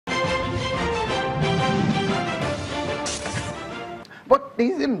But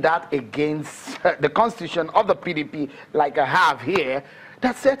isn't that against the constitution of the PDP, like I have here,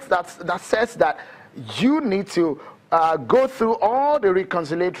 that says that you need to go through all the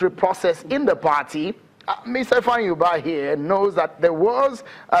reconciliatory process in the party? Mr. Ifeanyi Ubah here knows that there was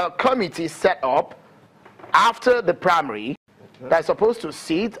a committee set up after the primary that's supposed to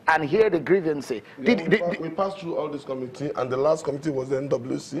sit and hear the grievances. Yeah, we passed through all this committee, and the last committee was the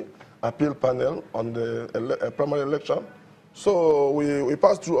NWC appeal panel on the primary election. So we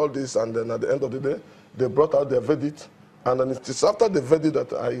passed through all this, and then at the end of the day, they brought out their verdict, and then it is after the verdict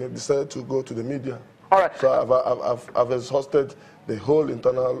that I decided to go to the media. All right. So I've exhausted the whole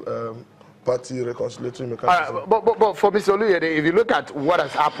internal party reconciliatory mechanism. All right, but for Mr. Oluyede, if you look at what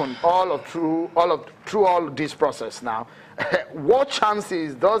has happened through all this process now, what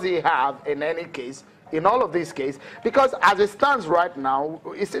chances does he have in any case, in all of these cases? Because as it stands right now,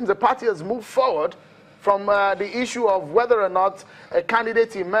 it seems the party has moved forward from the issue of whether or not a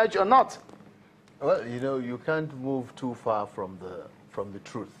candidate emerged or not. Well, you know, you can't move too far from the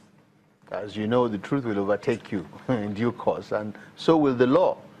truth. As you know, the truth will overtake you in due course, and so will the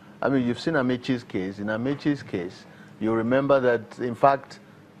law. I mean, you've seen Amechi's case. In Amechi's case, you remember that, in fact,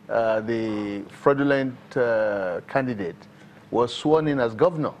 the fraudulent candidate was sworn in as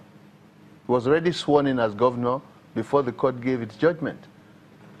governor. He was already sworn in as governor before the court gave its judgment.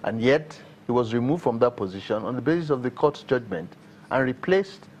 And yet, he was removed from that position on the basis of the court's judgment and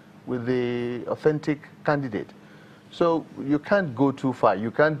replaced with the authentic candidate. So you can't go too far. You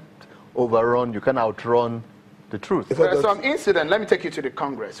can't overrun, you can't outrun the truth. There's some incident, let me take you to the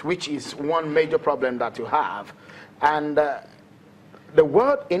Congress, which is one major problem that you have. And the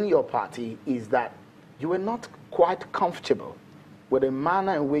word in your party is that you were not quite comfortable with the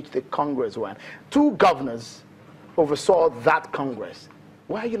manner in which the Congress went. 2 governors oversaw that Congress.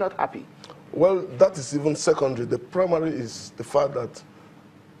 Why are you not happy? Well, that is even secondary. The primary is the fact that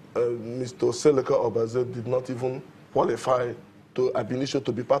Mr. Seleka Obaze did not even qualify to ab initio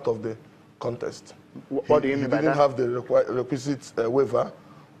to be part of the contest. What do you mean by that? He didn't have the requisite waiver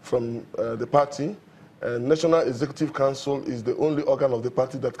from the party. National Executive Council is the only organ of the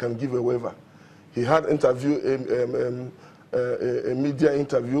party that can give a waiver. He had a media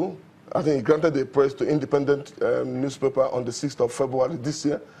interview. I think he granted a press to independent newspaper on the 6th of February this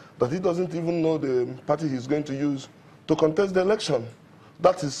year that he doesn't even know the party he's going to use to contest the election.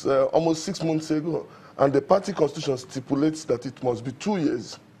 That is almost 6 months ago. And the party constitution stipulates that it must be 2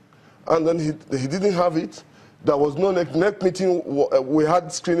 years. And then he didn't have it. There was no NEC meeting. We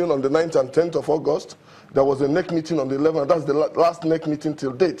had screening on the 9th and 10th of August. There was a NEC meeting on the 11th. That's the last NEC meeting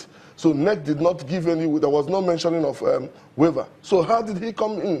till date. So NEC did not give any, there was no mentioning of waiver. So how did he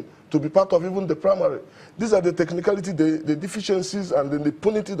come in to be part of even the primary? These are the technicality, the deficiencies, and the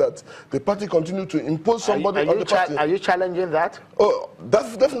impunity that the party continued to impose somebody on the party. Are you challenging that? Oh,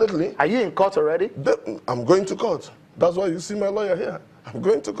 definitely. Are you in court already? I'm going to court. That's why you see my lawyer here. I'm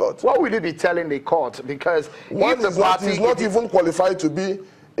going to court. What will you be telling the court? Because one if the party is not even qualified to be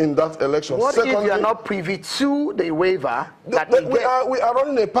in that election. What Secondly, if you are not privy to the waiver that we are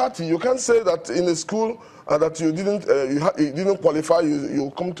running a party. You can't say that in a school that you didn't qualify.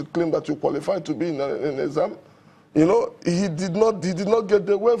 You come to claim that you qualified to be in an exam. You know, he did not get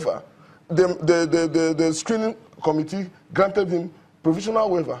the waiver. The screening committee granted him provisional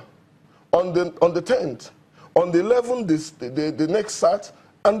waiver on the 10th. On the 11th, the next sat,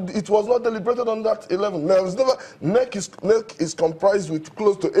 and it was not deliberated on that 11th. There was never, NEC is comprised with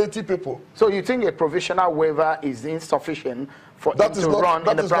close to 80 people. So you think a provisional waiver is insufficient for him to run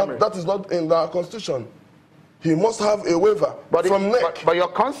in the primary? That is not in our constitution. He must have a waiver from NEC. But your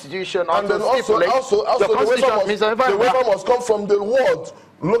constitution also and then stipulates... the waiver must come from the ward,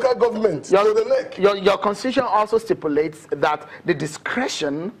 local government, to the NEC. Your constitution also stipulates that the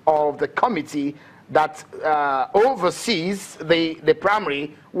discretion of the committee that oversees the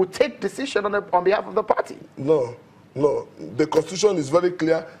primary will take decision on behalf of the party. No. The constitution is very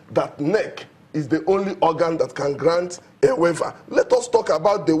clear that NEC is the only organ that can grant a waiver. Let us talk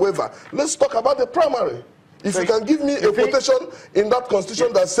about the waiver. Let's talk about the primary. If you can give me a quotation in that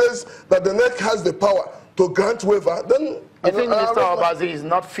constitution that says that the NEC has the power to grant waiver, then... You think Mr. Obaze is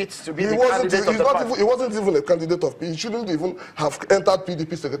not fit to be the candidate of the party? He wasn't even a candidate of PDP. He shouldn't even have entered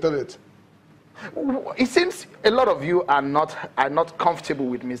PDP secretariat. It seems a lot of you are not comfortable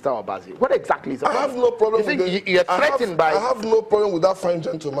with Mr. Obaze. What exactly is it? I have no problem with you're threatened by... I have no problem with that fine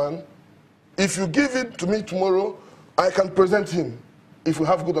gentleman. If you give it to me tomorrow, I can present him, if we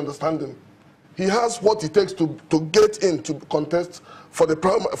have good understanding. He has what it takes to get in to contest for the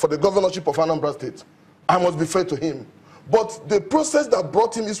governorship of Anambra State. I must be fair to him. But the process that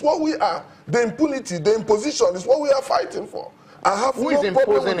brought him is what we are. The impunity, the imposition is what we are fighting for. I have Who no is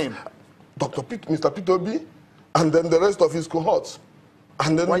problem imposing with him? Mr. Peter Obi, and then the rest of his cohorts.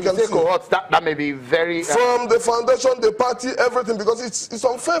 And then When we you can say see cohorts, that may be very... from the foundation, the party, everything, because it's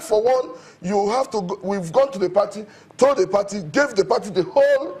unfair for one. You have to. We've gone to the party, told the party, gave the party the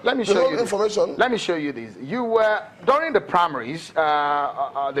whole information. Let me show you this. You were during the primaries,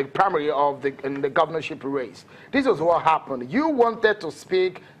 the primary of in the governorship race. This is what happened. You wanted to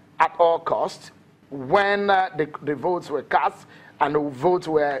speak at all costs when the votes were cast and the votes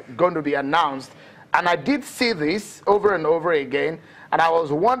were going to be announced. And I did see this over and over again. And I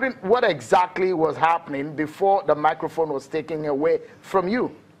was wondering what exactly was happening before the microphone was taken away from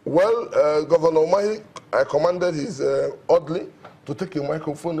you. Well, Governor Umahi, I commanded his orderly to take a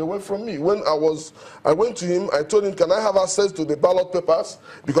microphone away from me. When I went to him, I told him, can I have access to the ballot papers?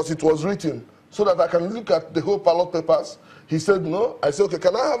 Because it was written, so that I can look at the whole ballot papers. He said no. I said, okay,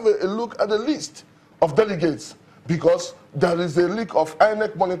 can I have a look at the list of delegates? Because there is a leak of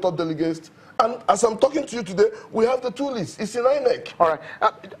INEC monitored delegates. And as I'm talking to you today, we have the two lists. It's in INEC. All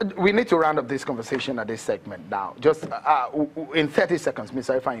right. We need to round up this conversation at this segment now. Just in 30 seconds,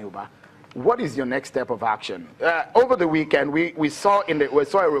 Mr. Ifeanyi Ubah, what is your next step of action? Over the weekend, we saw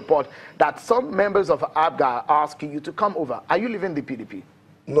a report that some members of ABGA are asking you to come over. Are you leaving the PDP?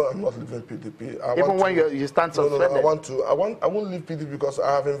 No, I'm not leaving PDP. Even when you stand suspended? No, I won't leave PDP because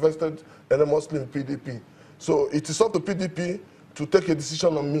I have invested enormously in PDP. So it is up to PDP to take a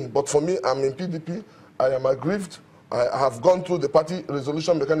decision on me. But for me, I'm in PDP. I am aggrieved. I have gone through the party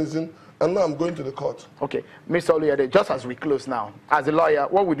resolution mechanism, and now I'm going to the court. Okay. Mr. Oluyede, just as we close now, as a lawyer,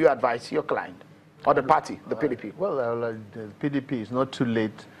 what would you advise your client or the party, the PDP? Well, the PDP is not too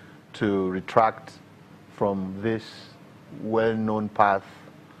late to retract from this well-known path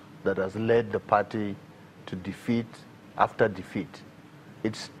that has led the party to defeat after defeat.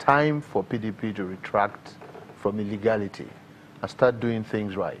 It's time for PDP to retract from illegality and start doing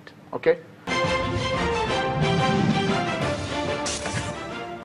things right. Okay.